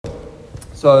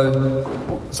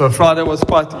So Friday was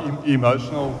quite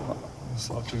emotional.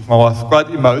 My wife, quite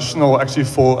emotional actually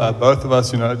for both of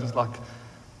us.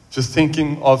 Just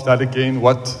thinking of that again.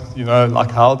 Like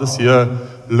how this year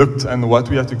looked and what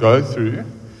we had to go through.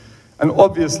 And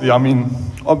obviously,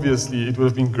 it would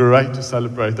have been great to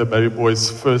celebrate the baby boy's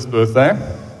first birthday.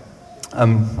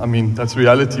 That's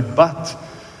reality. But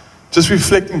just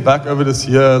reflecting back over this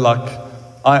year,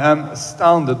 I am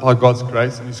astounded by God's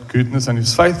grace and His goodness and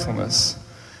His faithfulness.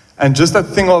 And just that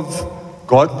thing of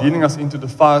God leading us into the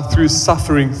fire through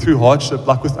suffering, through hardship,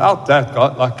 without that,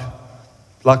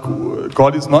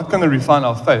 God is not going to refine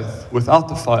our faith without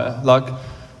the fire.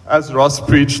 As Ross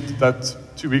preached that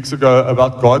 2 weeks ago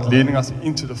about God leading us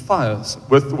into the fires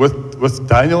with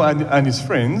Daniel and his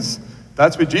friends,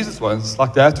 that's where Jesus was.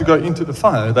 They had to go into the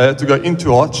fire. They had to go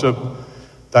into hardship.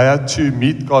 They had to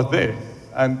meet God there.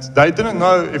 And they didn't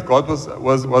know if God was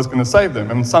going to save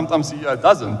them. Sometimes He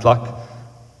doesn't.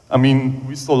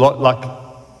 We still,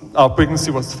 our pregnancy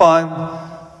was fine.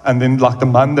 And then, the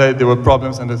Monday, there were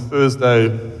problems. And the Thursday,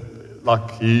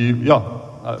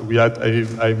 we had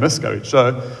a miscarriage.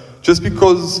 So, just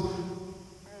because,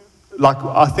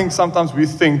 I think sometimes we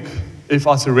think, if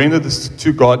I surrender this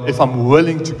to God, if I'm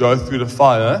willing to go through the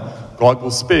fire, God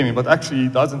will spare me. But actually, He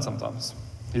doesn't sometimes.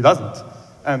 He doesn't.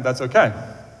 And that's okay.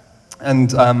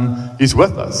 And He's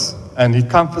with us. And He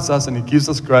comforts us and He gives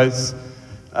us grace.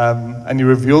 And He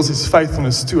reveals His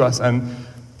faithfulness to us. And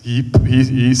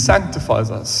He sanctifies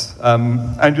us.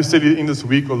 Andrew said in this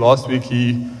week or last week,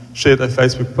 he shared a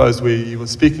Facebook post where he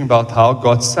was speaking about how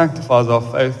God sanctifies our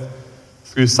faith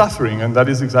through suffering. And that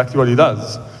is exactly what He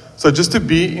does. So just to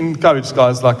be encouraged,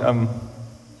 guys,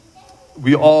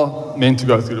 we are meant to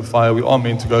go through the fire. We are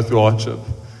meant to go through hardship.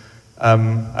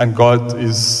 And God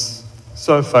is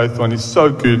so faithful and He's so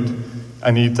good,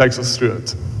 and He takes us through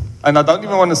it. And I don't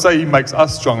even want to say He makes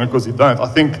us stronger, because He don't. I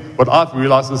think what I've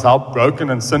realized is how broken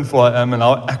and sinful I am, and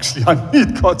how actually I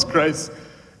need God's grace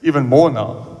even more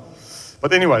now.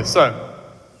 But anyway, so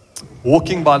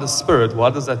walking by the Spirit,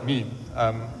 what does that mean?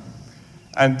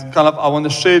 And I want to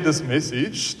share this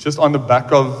message just on the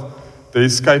back of the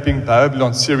Escaping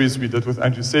Babylon series we did with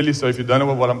Andrew Selly. So if you don't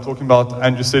know what I'm talking about,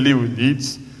 Andrew Selly, who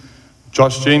leads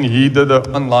Josh Jen, he did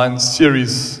an online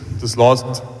series this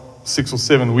last 6 or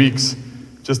 7 weeks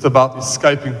just about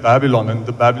escaping Babylon and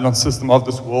the Babylon system of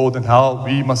this world, and how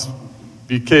we must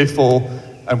be careful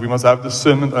and we must have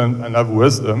discernment and have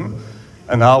wisdom,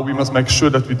 and how we must make sure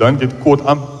that we don't get caught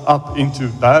up into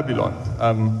Babylon.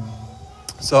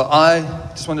 So I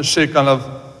just want to share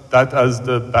that as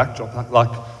the backdrop.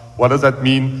 What does that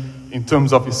mean in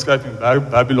terms of escaping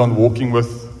Babylon, walking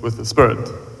with the Spirit?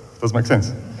 Does that make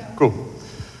sense? Cool.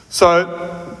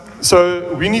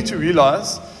 So we need to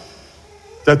realize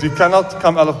that we cannot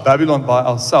come out of Babylon by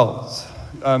ourselves.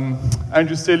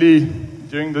 Andrew Selly,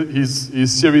 during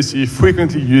his series, he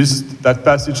frequently used that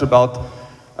passage about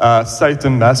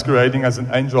Satan masquerading as an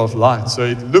angel of light. So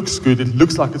it looks good, it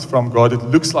looks like it's from God, it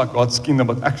looks like God's kingdom,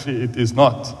 but actually it is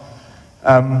not.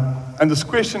 And this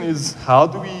question is, how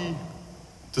do we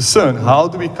discern? How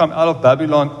do we come out of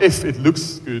Babylon if it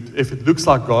looks good, if it looks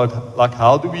like God?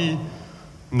 How do we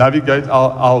navigate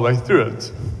our way through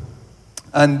it?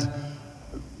 And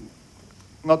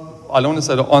I don't want to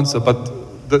say the answer,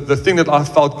 but the thing that I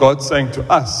felt God saying to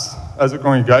us as a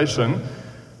congregation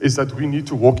is that we need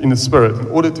to walk in the Spirit. In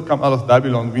order to come out of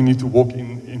Babylon, we need to walk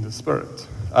in the Spirit.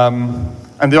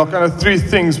 And there are 3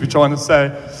 things which I want to say,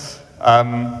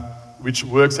 which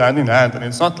works hand in hand. And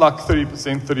it's not 30%,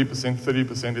 30%,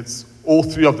 30%. It's all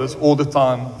 3 of this all the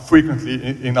time,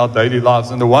 frequently in our daily lives.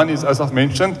 And the one is, as I've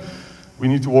mentioned, we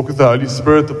need to walk with the Holy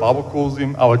Spirit. The Bible calls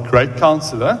Him our great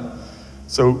counselor.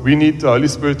 So we need the Holy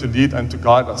Spirit to lead and to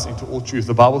guide us into all truth.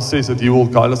 The Bible says that He will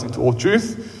guide us into all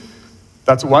truth.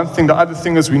 That's one thing. The other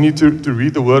thing is we need to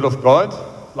read the Word of God.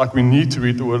 We need to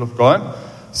read the Word of God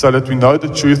so that we know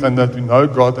the truth and that we know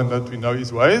God and that we know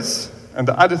His ways. And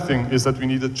the other thing is that we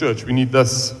need the church. We need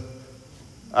this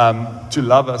to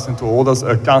love us and to hold us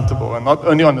accountable. And not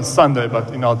only on a Sunday,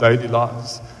 but in our daily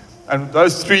lives. And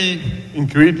those 3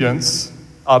 ingredients,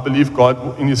 I believe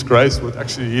God, in His grace, would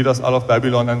actually lead us out of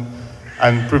Babylon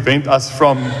and prevent us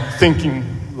from thinking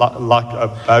like a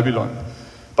Babylon.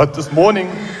 But this morning,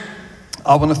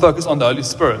 I want to focus on the Holy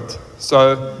Spirit.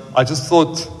 So I just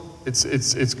thought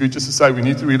it's good just to say we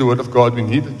need to read the Word of God, we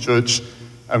need the church,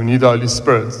 and we need the Holy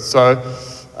Spirit. So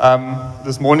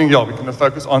this morning, we're going to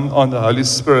focus on the Holy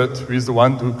Spirit, who is the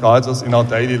one who guides us in our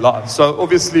daily lives. So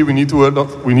obviously, we need to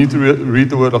read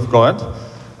the Word of God,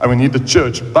 and we need the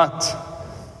church. But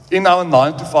in our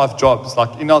 9 to 5 jobs,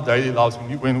 in our daily lives,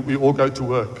 when we all go to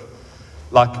work,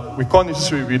 Like, we can't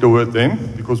necessarily read the word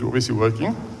then, because we're obviously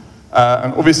working.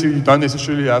 And obviously, you don't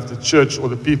necessarily have the church or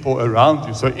the people around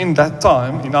you. So in that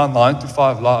time, in our 9 to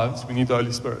 5 lives, we need the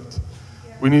Holy Spirit.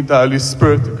 We need the Holy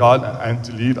Spirit to guide and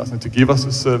to lead us and to give us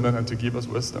a sermon and to give us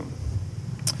wisdom.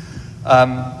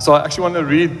 So I actually want to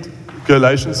read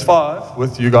Galatians 5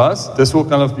 with you guys. This will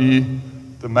kind of be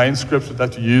the main scripture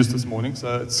that you use this morning.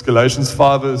 So it's Galatians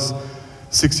 5 verse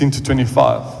 16 to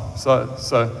 25.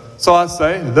 So I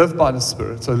say, live by the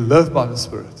Spirit. So live by the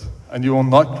Spirit. And you will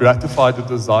not gratify the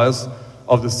desires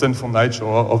of the sinful nature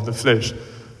or of the flesh.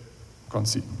 Can't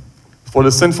see. For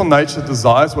the sinful nature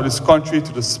desires what is contrary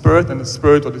to the Spirit, and the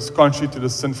Spirit what is contrary to the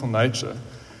sinful nature.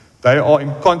 They are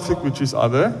in conflict with each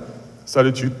other, so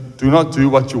that you do not do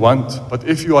what you want. But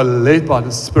if you are led by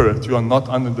the Spirit, you are not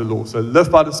under the law. So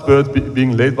live by the Spirit,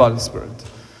 being led by the Spirit.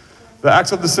 The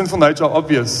acts of the sinful nature are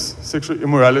obvious: sexual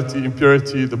immorality,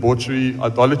 impurity, debauchery,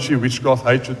 idolatry, witchcraft,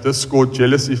 hatred, discord,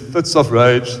 jealousy, fits of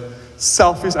rage,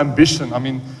 selfish ambition. I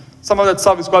mean, some of that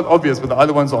stuff is quite obvious, but the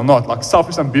other ones are not. Like,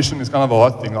 selfish ambition is kind of a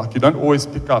hard thing. Like, you don't always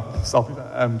pick up selfish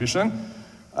ambition.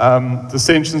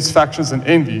 Dissensions, factions, and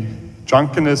envy,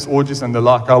 drunkenness, orgies, and the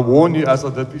like. I warn you, as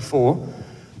I did before,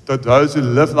 that those who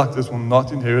live like this will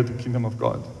not inherit the kingdom of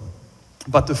God.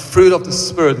 But the fruit of the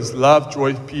Spirit is love,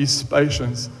 joy, peace,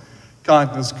 patience,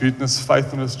 kindness, goodness,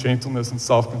 faithfulness, gentleness, and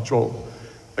self-control.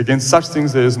 Against such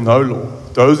things there is no law.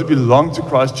 Those who belong to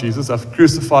Christ Jesus have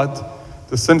crucified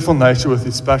the sinful nature with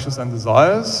its passions and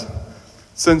desires.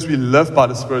 Since we live by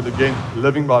the Spirit, again,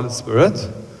 living by the Spirit,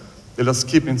 let us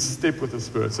keep in step with the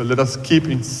Spirit. So let us keep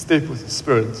in step with the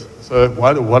Spirit. So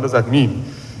what does that mean?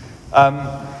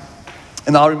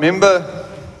 And I remember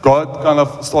God kind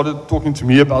of started talking to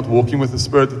me about walking with the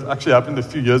Spirit. It actually happened a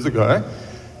few years ago.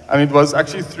 And it was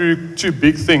actually through two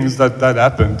big things that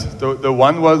happened. The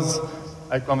one was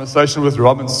a conversation with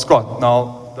Robin Scott.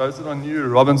 Now, those that are new,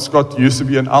 Robin Scott used to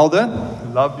be an elder.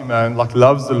 Lovely man, like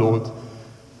loves the Lord.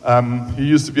 He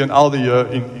used to be an elder here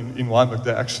in Wynberg.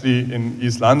 They're actually in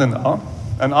East London now.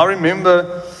 And I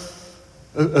remember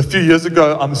a few years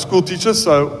ago, I'm a school teacher,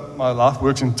 so my life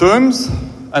works in terms.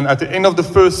 And at the end of the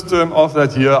first term of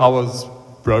that year, I was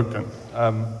broken.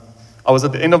 I was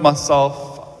at the end of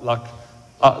myself,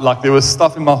 like there was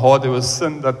stuff in my heart, there was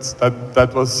sin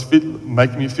that was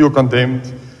making me feel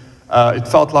condemned. It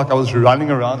felt like I was running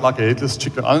around like a headless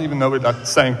chicken. I don't even know where that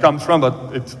saying comes from, but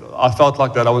I felt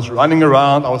like that. I was running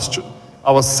around,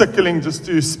 I was sickling just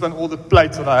to spin all the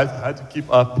plates that I had to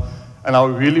keep up, and I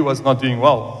really was not doing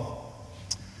well.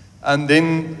 And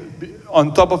then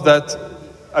on top of that,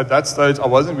 at that stage, I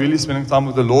wasn't really spending time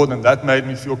with the Lord, and that made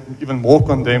me feel even more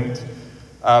condemned.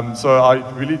 So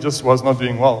I really just was not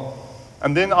doing well.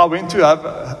 And then I went to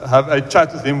have a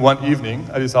chat with him one evening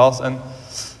at his house, and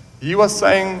he was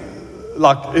saying,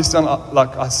 like, Estian,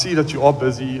 like, I see that you are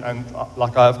busy, and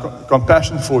like, I have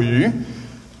compassion for you,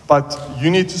 but you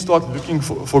need to start looking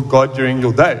for God during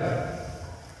your day.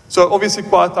 So obviously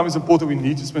quiet time is important. We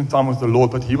need to spend time with the Lord,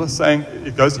 but he was saying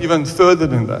it goes even further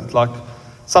than that. Like,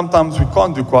 sometimes we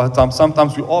can't do quiet time.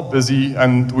 Sometimes we are busy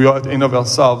and we are at the end of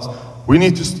ourselves. You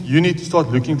need to start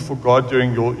looking for God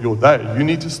during your day. You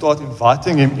need to start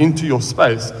inviting him into your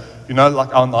space. You know,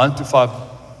 like our 9 to 5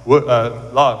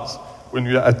 lives when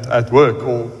we're at work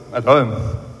or at home,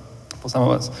 for some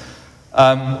of us.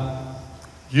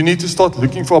 You need to start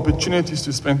looking for opportunities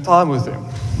to spend time with him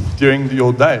during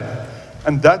your day.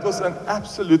 And that was an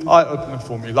absolute eye-opener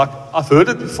for me. Like, I've heard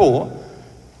it before,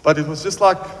 but it was just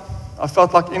like, I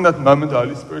felt like in that moment, the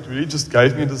Holy Spirit really just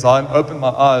gave me a desire and opened my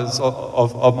eyes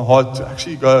of my heart to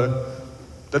actually go,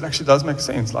 that actually does make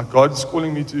sense. Like, God is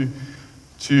calling me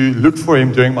to look for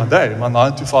him during my day, my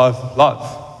 9 to 5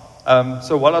 life.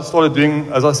 So what I started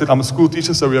doing, as I said, I'm a school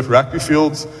teacher, so we have rugby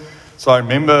fields. So I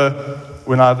remember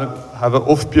when I have an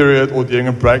off period or during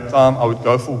a break time, I would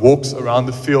go for walks around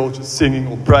the field, just singing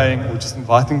or praying or just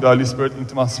inviting the Holy Spirit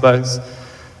into my space.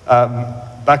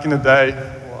 Back in the day,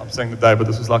 well, I'm saying the day, but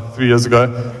this was like 3 years ago,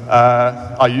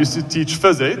 I used to teach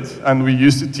phys ed, and we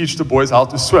used to teach the boys how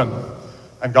to swim.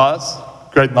 And guys,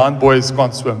 grade 9 boys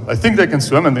can't swim. They think they can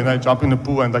swim, and then they jump in the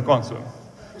pool and they can't swim.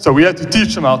 So we had to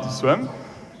teach them how to swim.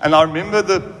 And I remember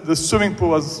the swimming pool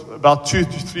was about 2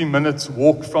 to 3 minutes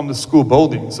walk from the school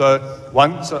building. So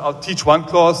I'll teach one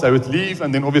class, they would leave,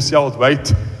 and then obviously I would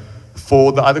wait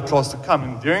for the other class to come.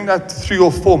 And during that 3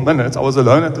 or 4 minutes, I was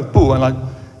alone at the pool, and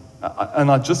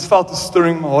I just felt the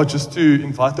stirring in my heart just to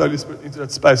invite the Holy Spirit into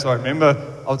that space. So I remember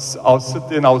I would sit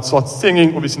there and I would start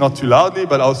singing, obviously not too loudly,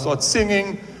 but I would start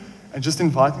singing and just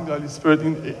inviting the Holy Spirit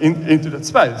into that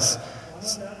space.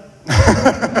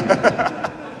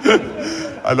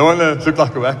 I don't want to look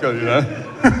like a wacko, you know.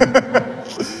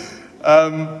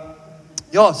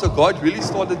 yeah, so God really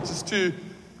started just to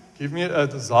give me a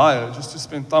desire just to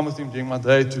spend time with Him during my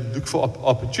day, to look for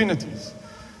opportunities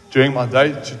during my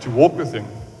day to walk with Him.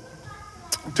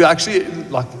 To actually,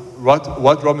 like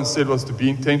what Robin said, was to be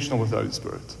intentional with the Holy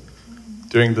Spirit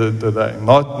during the day,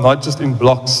 not just in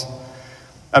blocks.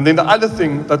 And then the other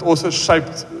thing that also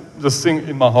shaped this thing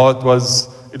in my heart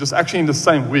it was actually in the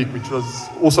same week, which was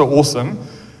also awesome.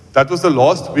 That was the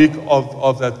last week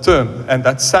of that term. And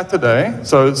that Saturday,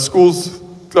 so schools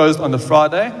closed on the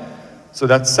Friday. So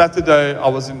that Saturday, I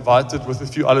was invited with a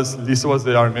few others. Lisa was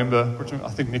there, I remember. I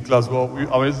think Nicola as well.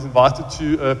 I was invited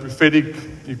to a prophetic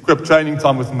equipped training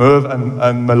time with Merwe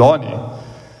and Melanie.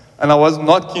 And I was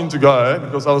not keen to go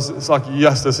because it's like,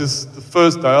 yes, this is the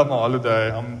first day of my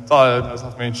holiday. I'm tired, as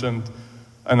I've mentioned.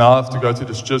 And now I have to go to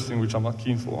this church thing, which I'm not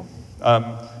keen for.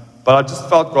 But I just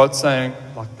felt God saying,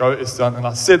 like, go, Estian. And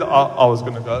I said I was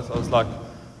going to go. So I was like,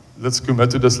 let's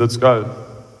commit to this, let's go.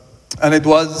 And it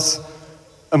was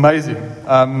amazing.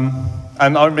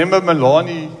 And I remember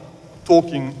Melanie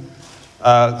talking.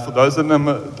 For those that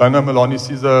don't know Melanie,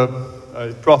 she's a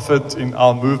prophet in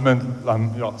our movement.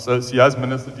 So she has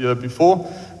ministered here before.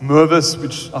 Merwe,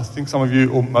 which I think some of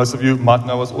you, or most of you might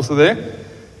know, was also there.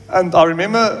 And I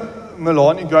remember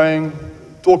Melanie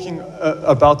talking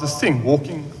about this thing,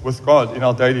 walking with God in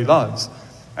our daily lives.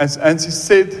 And she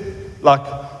said, like,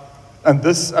 and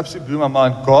this absolutely blew my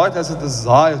mind, God has a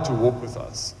desire to walk with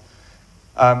us.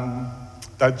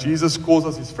 That Jesus calls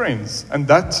us His friends. And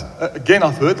that, again,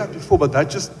 I've heard that before, but that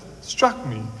just struck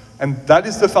me. And that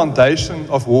is the foundation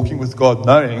of walking with God,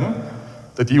 knowing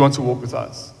that He wants to walk with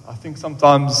us. I think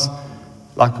sometimes,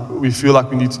 like, we feel like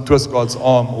we need to twist God's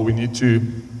arm, or we need to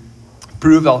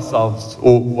prove ourselves,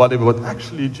 or whatever. But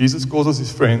actually, Jesus calls us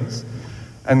His friends,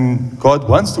 and God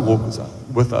wants to walk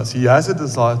with us. He has a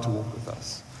desire to walk with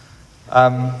us.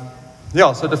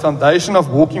 So the foundation of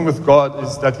walking with God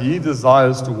is that He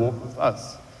desires to walk with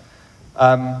us.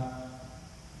 And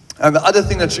the other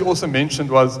thing that she also mentioned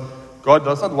was, God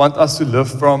does not want us to live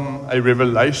from a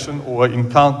revelation or an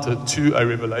encounter to a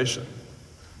revelation.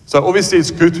 So obviously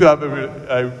it's good to have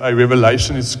a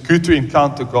revelation, it's good to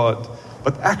encounter God,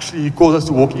 but actually He calls us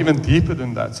to walk even deeper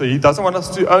than that. So He doesn't want us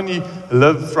to only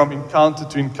live from encounter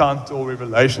to encounter or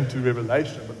revelation to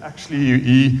revelation, but actually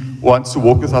He wants to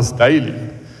walk with us daily.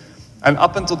 And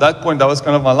up until that point, that was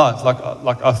kind of my life.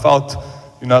 Like I felt,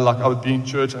 like I would be in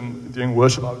church and during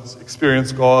worship I would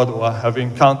experience God, or have an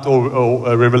encounter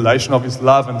or a revelation of His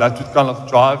love, and that would kind of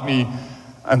drive me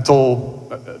until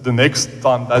the next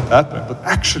time that happened. But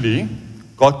actually,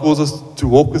 God calls us to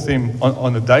walk with Him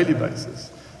on a daily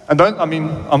basis. And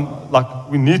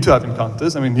we need to have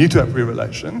encounters and we need to have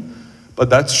revelation, but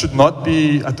that should not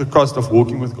be at the cost of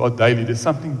walking with God daily. There's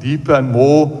something deeper and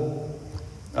more,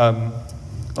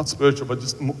 not spiritual, but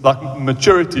just like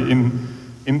maturity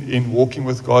in walking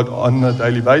with God on a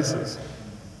daily basis.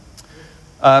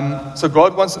 So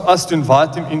God wants us to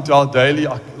invite Him into our daily,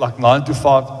 like 9 to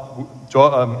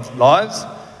 5 lives,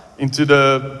 into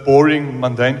the boring,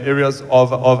 mundane areas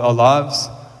of our lives.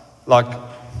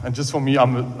 And just for me,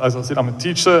 as I said, I'm a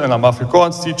teacher and I'm an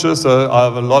Afrikaans teacher, so I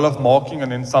have a lot of marking,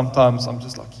 and then sometimes I'm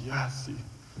just like, yes,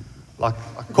 I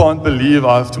can't believe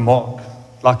I have to mark.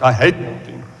 Like, I hate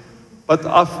marking. But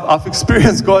I've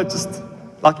experienced God just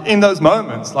like in those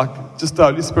moments, like just the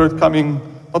Holy Spirit coming,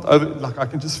 not over, like I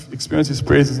can just experience His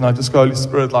presence, and I just go, Holy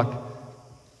Spirit, like,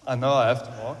 I know I have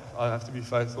to mark, I have to be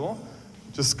faithful.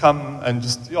 Just come and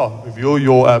just, reveal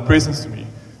your presence to me.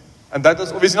 And that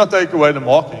does obviously not take away the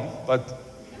marking, but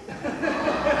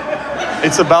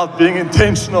it's about being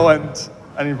intentional and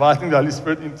inviting the Holy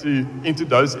Spirit into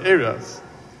those areas.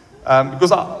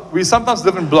 Because we sometimes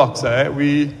live in blocks,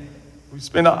 we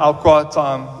spend our quiet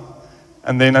time,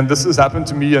 and this has happened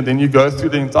to me, and then you go through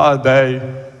the entire day,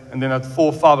 and then at 4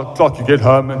 or 5 o'clock you get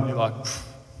home and you're like,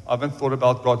 I haven't thought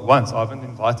about God once. I haven't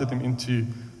invited Him into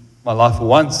my life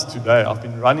once today. I've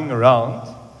been running around,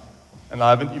 and I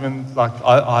haven't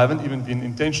even been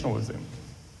intentional with Him.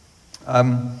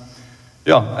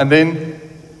 And then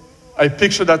a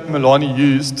picture that Melanie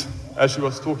used as she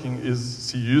was talking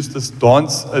is she used this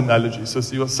dance analogy. So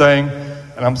she was saying,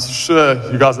 and I'm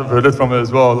sure you guys have heard it from her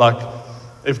as well, like,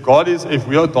 if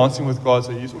we are dancing with God,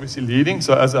 so He's obviously leading.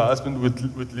 So as a husband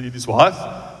would lead his wife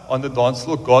on the dance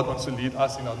floor, God wants to lead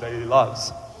us in our daily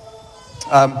lives.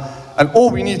 And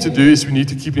all we need to do is we need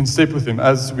to keep in step with Him,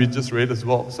 as we just read as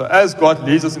well. So as God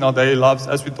leads us in our daily lives,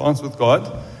 as we dance with God,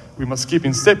 we must keep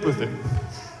in step with Him.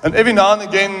 And every now and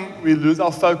again, we lose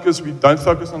our focus. We don't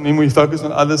focus on Him. We focus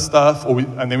on other stuff,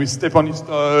 and then we step on His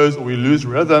toes, or we lose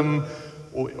rhythm,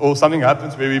 or something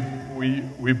happens where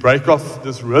we break off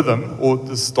this rhythm or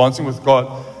this dancing with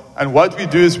God. And what we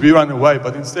do is we run away,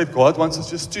 but instead God wants us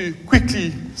just to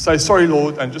quickly say, sorry,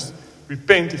 Lord, and just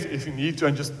repent if you need to,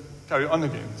 and just carry on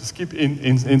again. Just keep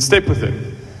in step with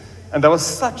Him. And that was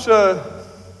such a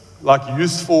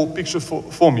useful picture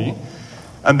for me.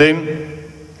 And then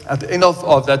at the end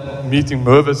of that meeting,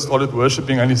 Merwe started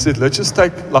worshiping, and he said, let's just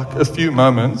take a few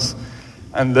moments,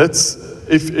 and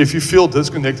if you feel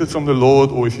disconnected from the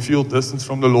Lord, or if you feel distance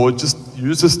from the Lord, just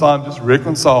use this time, just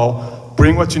reconcile,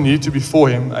 bring what you need to before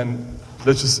Him, and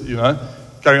let's just,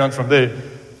 carry on from there.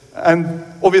 And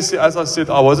obviously, as I said,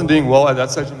 I wasn't doing well at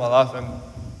that stage in my life, and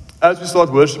as we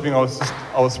started worshiping, I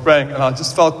was praying, and I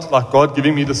just felt like God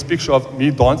giving me this picture of me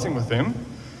dancing with Him.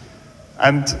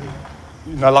 And,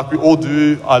 like we all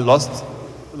do, I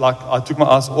took my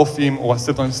eyes off Him, or I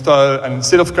stepped on His toe, and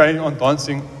instead of carrying on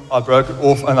dancing, I broke it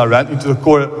off, and I ran into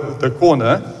the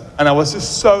corner, and I was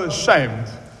just so ashamed,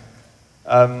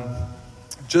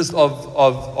 just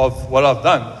of what I've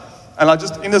done.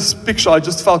 And in this picture, I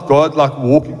just felt God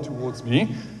walking towards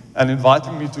me and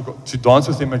inviting me to dance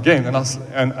with Him again.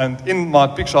 And in my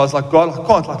picture, I was like, God, I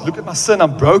can't. Look at my sin.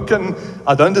 I'm broken.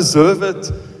 I don't deserve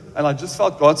it. And I just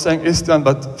felt God saying, Estian,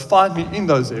 but find me in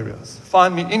those areas.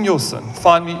 Find me in your sin.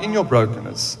 Find me in your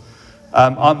brokenness.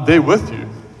 I'm there with you.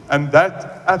 And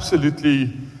that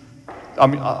absolutely,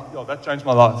 that changed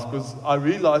my life, because I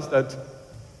realized that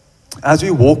as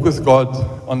we walk with God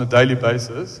on a daily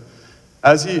basis,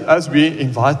 as we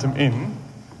invite Him in,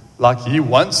 He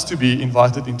wants to be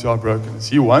invited into our brokenness.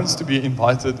 He wants to be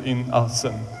invited in our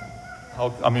sin.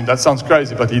 That sounds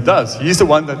crazy, but He does. He's the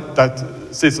one that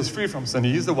sets us free from sin.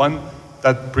 He's the one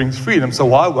that brings freedom. So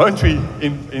why won't we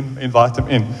invite Him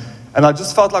in? And I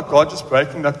just felt like God just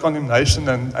breaking that condemnation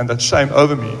and that shame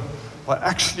over me by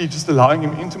actually just allowing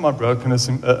Him into my brokenness,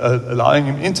 allowing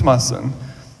Him into my sin.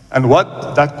 And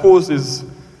what that caused is,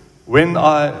 when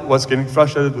I was getting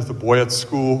frustrated with a boy at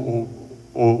school,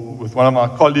 or with one of my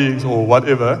colleagues, or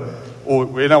whatever, or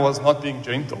when I was not being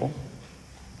gentle,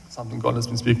 something God has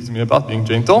been speaking to me about, being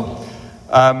gentle,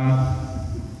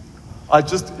 I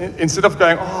just, instead of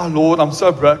going, oh Lord, I'm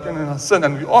so broken and I sin,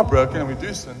 and we are broken and we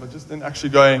do sin, but just then actually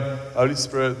going, Holy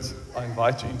Spirit, I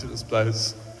invite you into this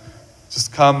place.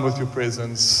 Just come with your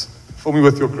presence, fill me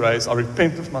with your grace, I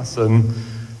repent of my sin.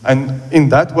 And in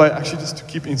that way, actually just to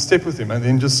keep in step with Him, and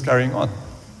then just carrying on.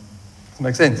 Does that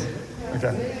make sense?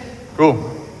 Okay, cool.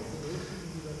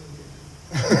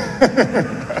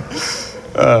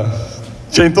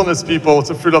 Gentleness, people,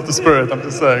 it's a fruit of the Spirit, I'm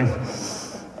just saying.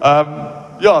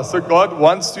 So God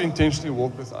wants to intentionally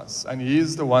walk with us, and He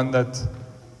is the one that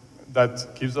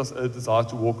gives us a desire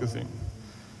to walk with Him.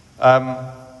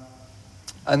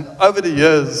 And over the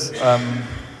years, as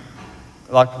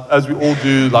we all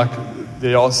do,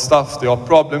 there are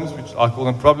problems, which I call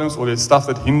them problems, or there's stuff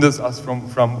that hinders us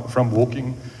from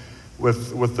walking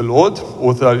with the Lord or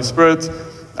with the Holy Spirit.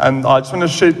 And I just want to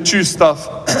share two stuff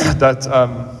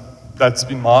that's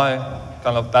been my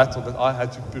kind of battle that I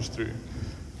had to push through.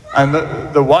 And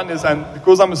the one is, and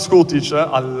because I'm a school teacher,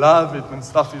 I love it when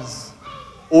stuff is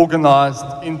organized,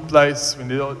 in place, when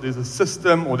there's a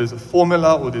system, or there's a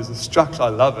formula, or there's a structure. I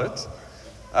love it.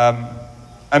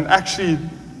 And actually,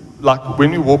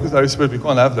 when we walk with the Holy Spirit, we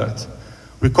can't have that.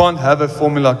 We can't have a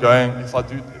formula going, if I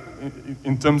do,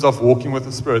 in terms of walking with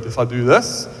the Spirit, if I do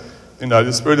this, then the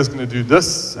Holy Spirit is going to do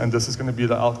this, and this is going to be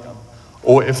the outcome.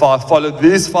 Or if I follow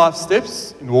these 5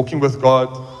 steps in walking with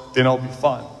God, then I'll be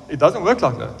fine. It doesn't work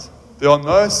like that. There are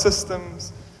no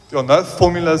systems, there are no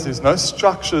formulas, there's no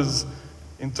structures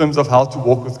in terms of how to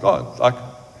walk with God.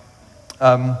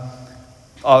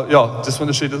 Just want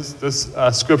to share this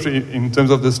scripture in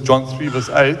terms of this John 3 verse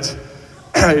 8.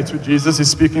 It's where Jesus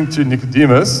is speaking to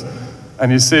Nicodemus,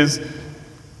 and He says,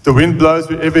 the wind blows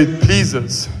wherever it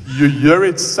pleases. You hear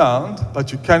its sound,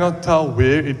 but you cannot tell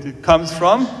where it comes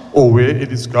from or where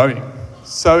it is going.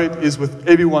 So it is with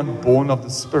everyone born of the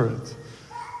Spirit.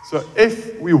 So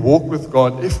if we walk with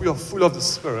God, if we are full of the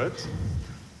Spirit,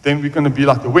 then we're going to be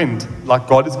like the wind. Like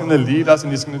God is going to lead us,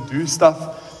 and He's going to do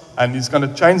stuff, and He's going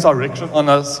to change direction on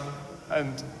us.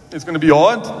 And it's going to be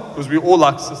hard, because we all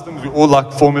like systems, we all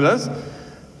like formulas.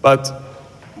 But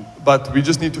we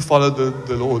just need to follow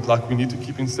the Lord. We need to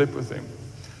keep in step with Him.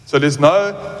 So there's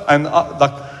no, and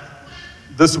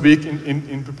this week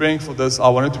in preparing for this, I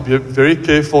wanted to be very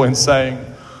careful in saying,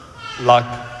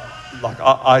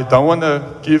 I don't want to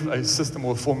give a system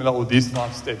or a formula or these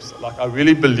 5 steps. I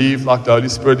really believe the Holy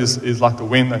Spirit is like the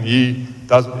wind, and He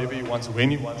does whatever He wants, when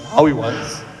He wants, how He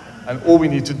wants. And all we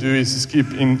need to do is just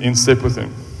keep in step with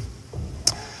Him.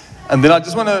 And then I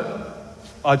just want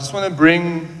to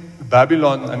bring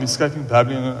Babylon and escaping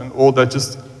Babylon and all that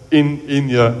just in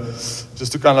here,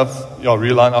 just to kind of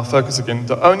realign our focus again,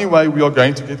 the only way we are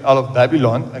going to get out of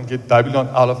Babylon and get Babylon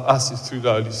out of us is through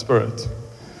the Holy Spirit.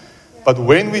 But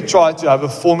when we try to have a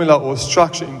formula or a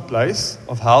structure in place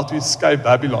of how to escape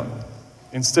Babylon,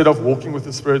 instead of walking with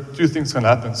the Spirit, two things can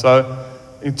happen. So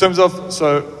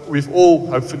we've all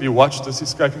hopefully watched this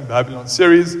Escaping Babylon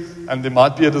series, and there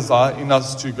might be a desire in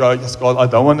us to go, yes, God, I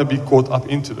don't want to be caught up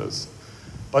into this.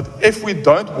 But if we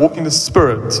don't walk in the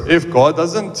Spirit, if God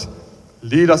doesn't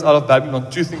lead us out of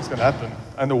Babylon, two things can happen.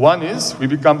 And the one is we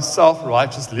become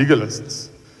self-righteous legalists.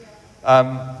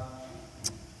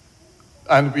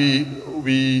 And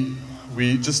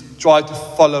we just try to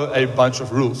follow a bunch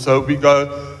of rules. So we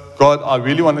go, God, I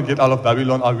really want to get out of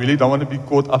Babylon. I really don't want to be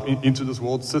caught up into this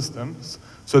world system.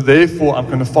 So therefore, I'm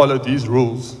going to follow these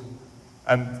rules.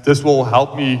 And this will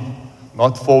help me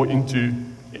not fall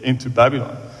into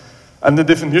Babylon. And the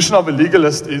definition of a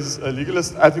legalist is, a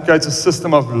legalist advocates a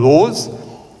system of laws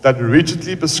that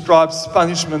rigidly prescribes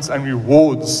punishments and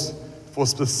rewards for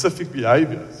specific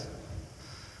behaviors.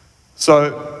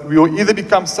 So we will either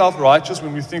become self-righteous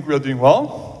when we think we are doing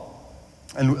well,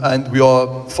 and we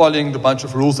are following the bunch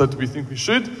of rules that we think we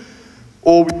should,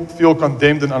 or we feel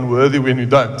condemned and unworthy when we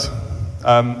don't.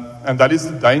 And that is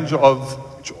the danger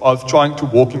of trying to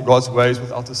walk in God's ways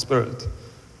without the Spirit.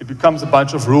 It becomes a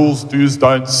bunch of rules, do's,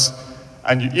 don'ts,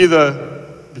 and you either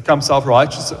become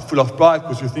self-righteous, full of pride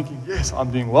because you're thinking, yes,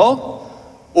 I'm doing well,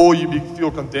 or you feel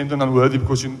condemned and unworthy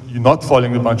because you're not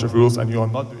following a bunch of rules and you are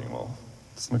not doing well.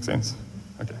 Does this make sense?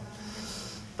 Okay.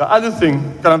 The other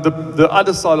thing, kind of the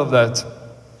other side of that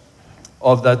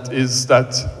is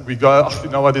that we go, you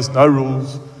know what, there's no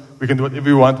rules. We can do whatever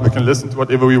we want. We can listen to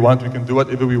whatever we want. We can do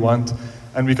whatever we want.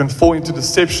 And we can fall into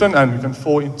deception, and we can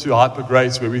fall into hyper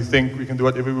grace where we think we can do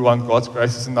whatever we want. God's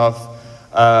grace is enough.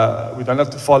 We don't have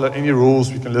to follow any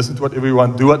rules. We can listen to whatever we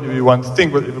want, do whatever we want,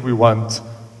 think whatever we want.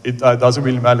 It doesn't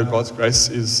really matter. God's grace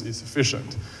is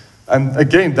sufficient. And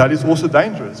again, that is also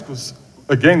dangerous because,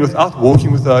 again, without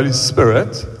walking with the Holy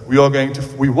Spirit, we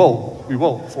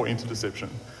will fall into deception.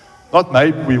 Not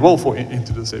maybe, we will fall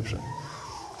into deception.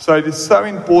 So it is so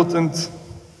important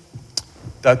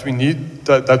that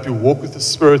we walk with the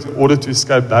Spirit in order to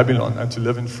escape Babylon and to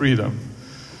live in freedom.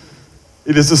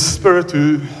 It is the Spirit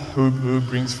who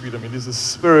brings freedom. It is the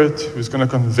Spirit who's going to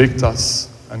convict us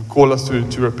and call us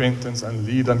to repentance and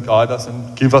lead and guide us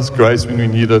and give us grace when we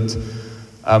need it,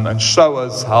 and show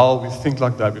us how we think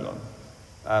like Babylon.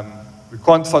 We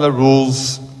can't follow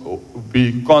rules.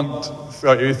 We can't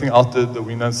throw everything out the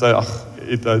window and say,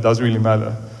 it doesn't really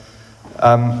matter.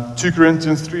 2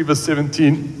 Corinthians 3 verse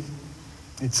 17,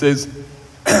 it says,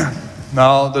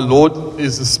 now the Lord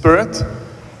is the Spirit,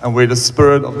 and where the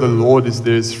Spirit of the Lord is,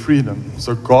 there is freedom.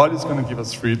 So God is going to give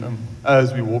us freedom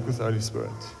as we walk with the Holy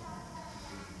Spirit.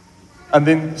 And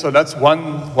then, so that's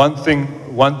one thing,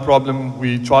 one problem.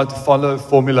 We try to follow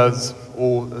formulas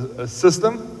or a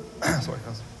system. Sorry,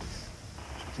 guys.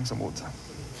 Drinking some water.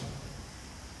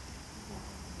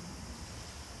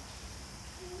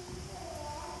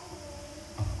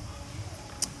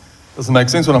 Does it make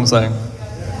sense what I'm saying?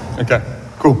 Okay,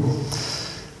 cool.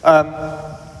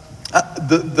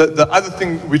 The other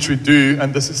thing which we do,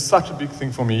 and this is such a big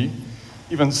thing for me,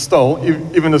 even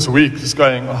this week, just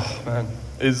going, oh man,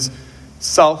 is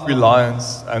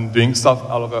self-reliance and doing stuff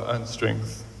out of our own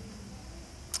strength.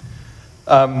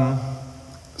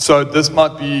 So this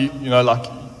might be, like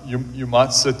you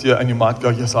might sit here and you might go,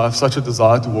 yes, I have such a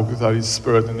desire to walk with the Holy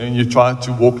Spirit, and then you try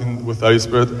to walk in with the Holy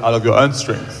Spirit out of your own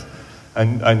strength.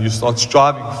 And you start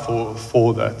striving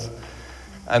for that.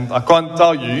 And I can't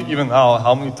tell you, even now,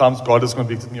 how many times God has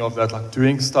convicted me of that, like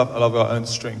doing stuff out of our own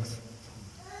strength.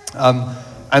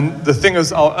 And the thing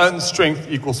is, our own strength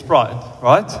equals pride,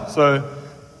 right? So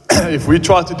if we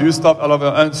try to do stuff out of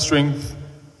our own strength,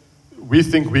 we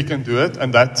think we can do it,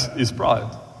 and that is pride.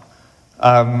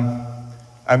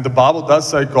 And the Bible does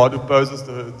say God opposes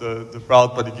the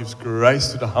proud, but He gives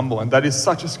grace to the humble. And that is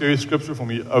such a scary scripture for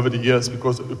me over the years,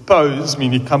 because oppose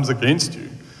means He comes against you.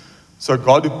 So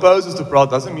God opposes the proud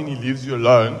doesn't mean He leaves you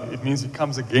alone. It means He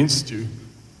comes against you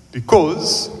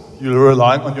because you're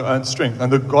relying on your own strength.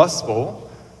 And the gospel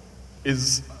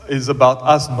is about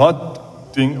us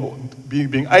not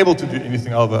being able to do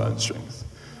anything out of our own strength.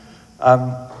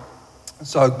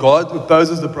 So God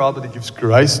opposes the proud, but He gives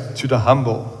grace to the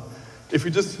humble. Can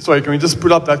we just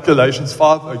put up that Galatians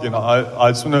 5 again?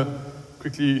 I just want to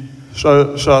quickly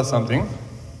show us something.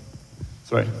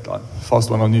 Sorry, fast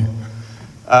one on you.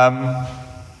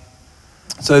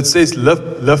 So it says,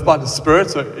 live by the Spirit.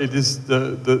 So it is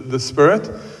the Spirit,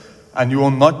 and you will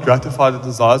not gratify the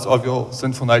desires of your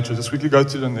sinful nature. Just quickly go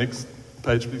to the next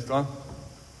page, please, Don.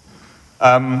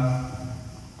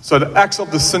 So the acts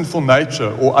of the sinful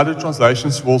nature, or other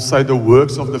translations will say the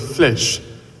works of the flesh.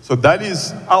 So that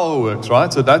is our works,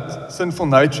 right? So that sinful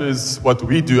nature is what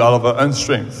we do out of our own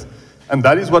strength. And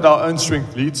that is what our own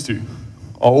strength leads to,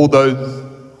 are all those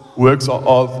works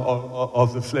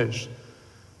of the flesh.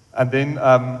 And then,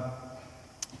 but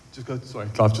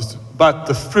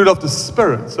the fruit of the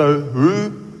Spirit. So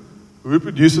who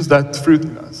produces that fruit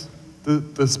in us?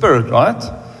 The Spirit, right?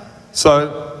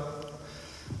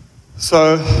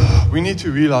 So we need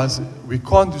to realize we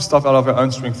can't do stuff out of our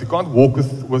own strength. We can't walk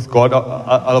with God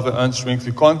out of our own strength.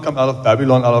 We can't come out of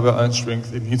Babylon out of our own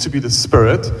strength. It needs to be the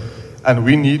Spirit. And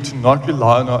we need to not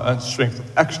rely on our own strength, but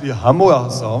actually humble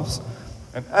ourselves.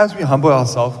 And as we humble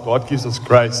ourselves, God gives us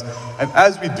grace. And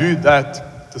as we do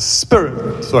that, the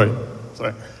Spirit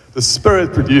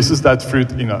produces that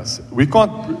fruit in us. We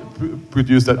can't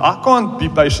produce that. I can't be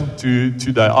patient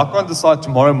today. I can't decide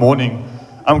tomorrow morning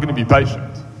I'm going to be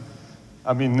patient.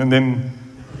 I mean, and then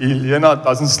Elena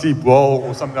doesn't sleep well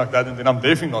or something like that, and then I'm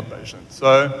definitely not patient.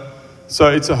 So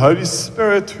it's the Holy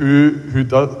Spirit who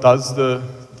does the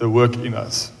work in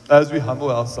us as we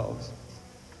humble ourselves.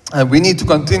 And we need to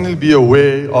continually be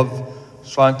aware of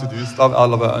trying to do stuff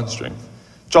out of our own strength.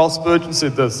 Charles Spurgeon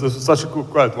said this. This was such a cool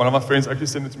quote. One of my friends actually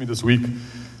sent it to me this week.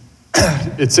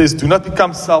 It says, "Do not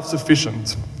become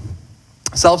self-sufficient.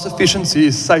 Self-sufficiency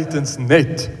is Satan's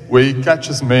net where he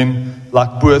catches men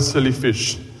like poor silly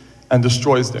fish and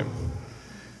destroys them.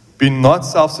 Be not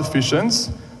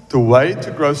self-sufficient. The way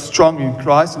to grow strong in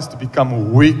Christ is to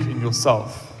become weak in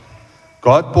yourself.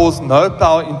 God pours no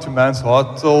power into man's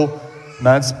heart till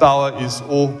man's power is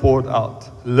all poured out.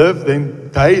 Live then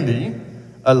daily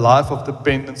a life of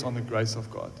dependence on the grace of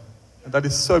God." And that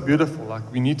is so beautiful.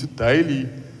 Like, we need to daily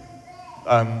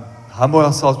humble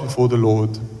ourselves before the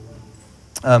Lord.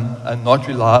 And not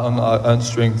rely on our own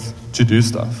strength to do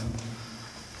stuff.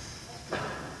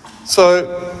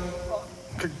 So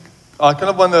I kind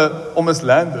of want to almost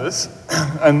land this,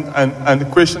 and the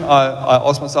question I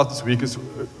asked myself this week is,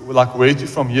 like, where to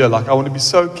from here? Like, I want to be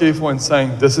so careful in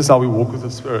saying this is how we walk with the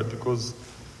Spirit, because,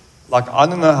 like, I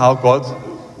don't know how God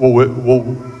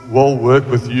will work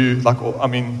with you. Like, I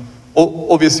mean,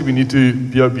 obviously we need to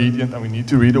be obedient and we need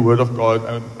to read the Word of God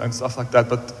and stuff like that,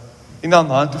 but in our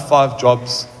 9 to 5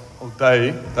 jobs all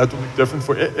day, that will be different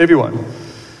for everyone.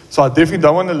 So I definitely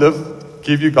don't want to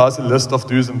give you guys a list of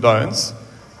do's and don'ts.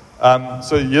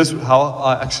 So here's how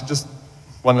I actually just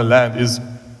want to land is,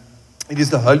 it is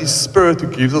the Holy Spirit who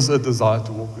gives us a desire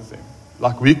to walk with Him.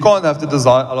 Like, we can't have the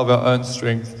desire out of our own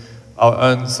strength, our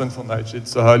own sinful nature.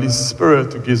 It's the Holy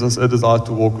Spirit who gives us a desire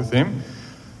to walk with Him.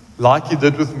 Like He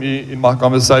did with me in my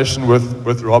conversation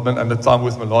with Robin and the time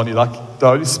with Melanie. Like, the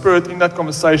Holy Spirit in that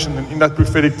conversation and in that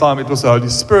prophetic time, it was the Holy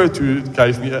Spirit who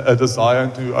gave me a desire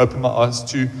and to open my eyes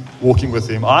to walking with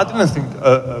Him. I didn't think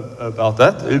about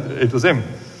that. It was Him.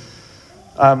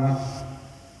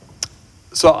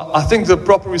 So I think the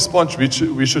proper response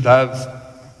we should have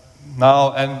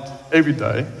now and every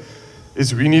day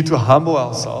is we need to humble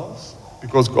ourselves,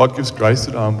 because God gives grace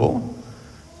to the humble.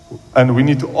 And we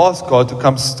need to ask God to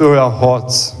come stir our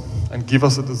hearts and give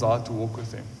us a desire to walk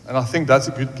with Him. And I think that's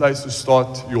a good place to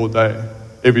start your day,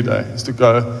 every day, is to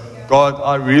go, God,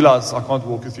 I realize I can't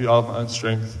walk with you out of my own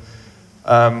strength.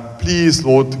 Please,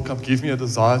 Lord, come give me a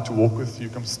desire to walk with you.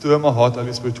 Come stir my heart,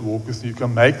 Holy Spirit, to walk with you.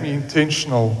 Come make me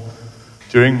intentional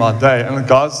during my day. And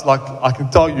guys, like, I can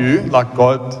tell you, like,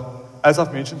 God, as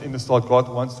I've mentioned in the start, God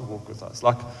wants to walk with us.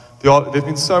 Like, there've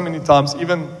been so many times,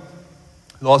 even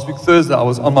last week, Thursday, I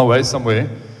was on my way somewhere,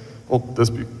 or this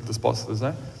past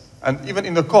Thursday, and even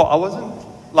in the car, I wasn't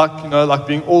like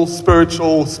being all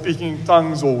spiritual, speaking in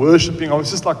tongues or worshiping. I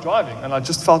was just like driving, and I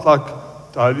just felt like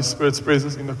the Holy Spirit's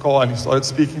presence in the car, and He started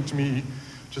speaking to me,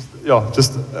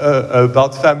 just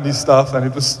about family stuff,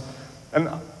 and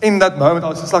in that moment, I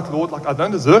was just like, Lord, like, I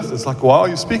don't deserve this. Like, why are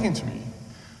you speaking to me?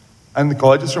 And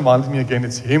God just reminded me again,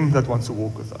 it's Him that wants to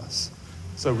walk with us.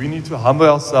 So we need to humble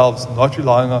ourselves, not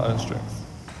rely on our own strength.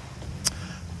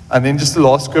 And then just the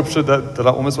last scripture that I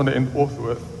almost want to end off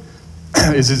with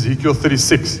is Ezekiel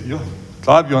 36.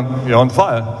 Clive, you're on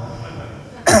fire.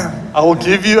 I will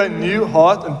give you a new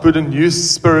heart and put a new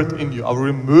spirit in you. I will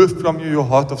remove from you your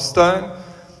heart of stone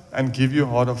and give you a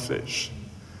heart of flesh.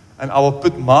 And I will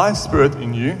put my spirit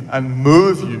in you and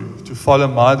move you to follow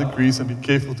my decrees and be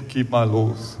careful to keep my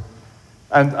laws.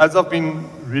 And as I've been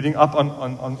reading up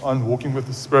on walking with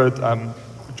the Spirit,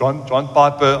 John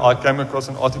Piper, I came across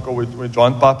an article where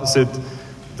John Piper said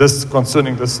this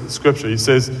concerning this scripture. He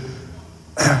says,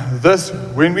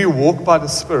 when we walk by the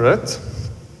Spirit,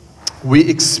 we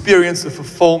experience the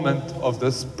fulfillment of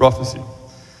this prophecy.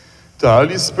 The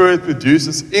Holy Spirit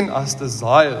produces in us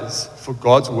desires for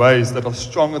God's ways that are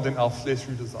stronger than our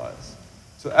fleshly desires.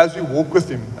 So as we walk with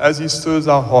Him, as He stirs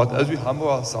our heart, as we humble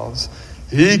ourselves,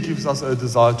 He gives us a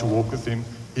desire to walk with Him.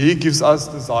 He gives us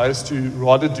desires to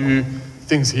rather do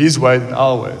things His way than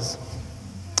our ways.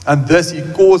 And this, He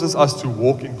causes us to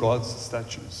walk in God's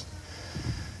statutes.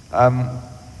 But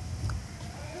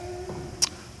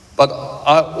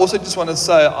I also just want to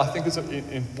say, I think it's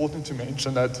important to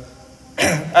mention that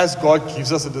as God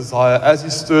gives us a desire, as He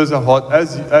stirs our heart,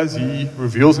 as He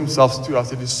reveals Himself to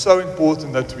us, it is so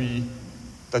important that we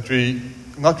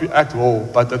not react well,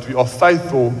 but that we are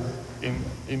faithful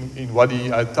in what He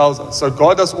tells us. So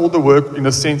God does all the work in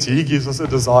a sense. He gives us a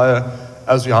desire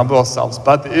as we humble ourselves.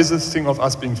 But there is this thing of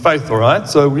us being faithful, right?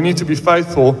 So we need to be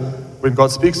faithful when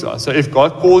God speaks to us. So if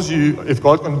God calls you, if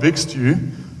God convicts you,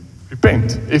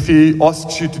 repent. If He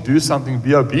asks you to do something,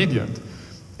 be obedient.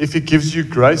 If He gives you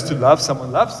grace to love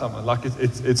someone, love someone. Like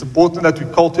it's important that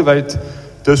we cultivate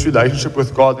this relationship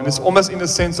with God. And it's almost in the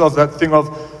sense of that thing of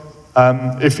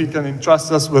if He can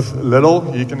entrust us with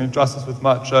little, He can entrust us with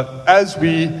much. As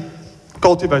we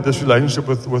cultivate this relationship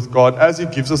with God, as He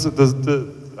gives us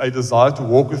a desire to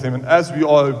walk with Him, and as we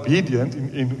are obedient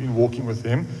in walking with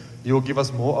Him, He will give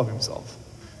us more of Himself.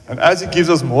 And as He gives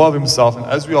us more of Himself, and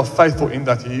as we are faithful in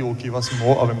that, He will give us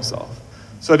more of Himself.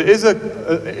 So there is,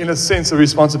 in a sense, a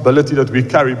responsibility that we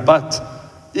carry, but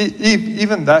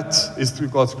even that is through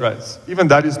God's grace. Even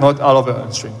that is not out of our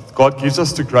own strength. God gives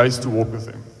us the grace to walk with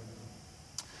Him.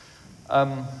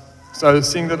 So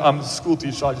seeing that I'm a school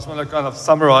teacher, I just want to kind of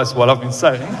summarize what I've been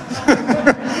saying.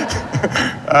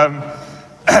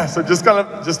 So just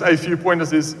a few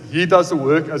pointers is, He does the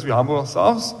work as we humble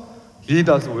ourselves. He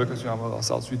does the work as we humble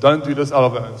ourselves. We don't do this out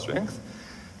of our own strength.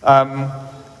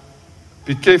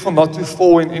 Be careful not to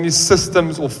fall in any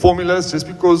systems or formulas. Just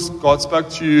because God spoke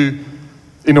to you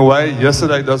in a way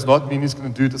yesterday does not mean He's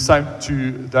going to do the same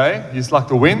today. He's like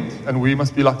the wind, and we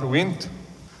must be like the wind.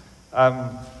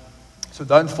 So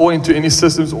don't fall into any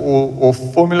systems or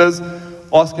formulas.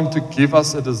 Ask Him to give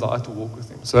us a desire to walk with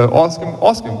Him. So ask the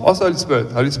Holy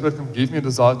Spirit. Holy Spirit, can give me a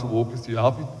desire to walk with You.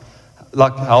 Help me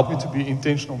to be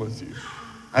intentional with You.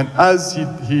 And as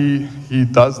He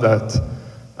does that,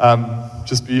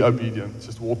 just be obedient.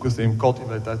 Just walk with Him.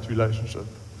 Cultivate that relationship.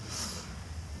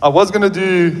 I was going to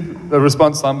do the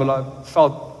response time, but I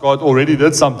felt God already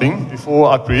did something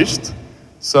before I preached.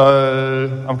 So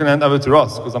I'm going to hand over to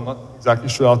Ross, because I'm not exactly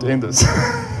sure how to end this.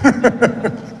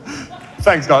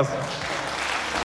 Thanks, guys.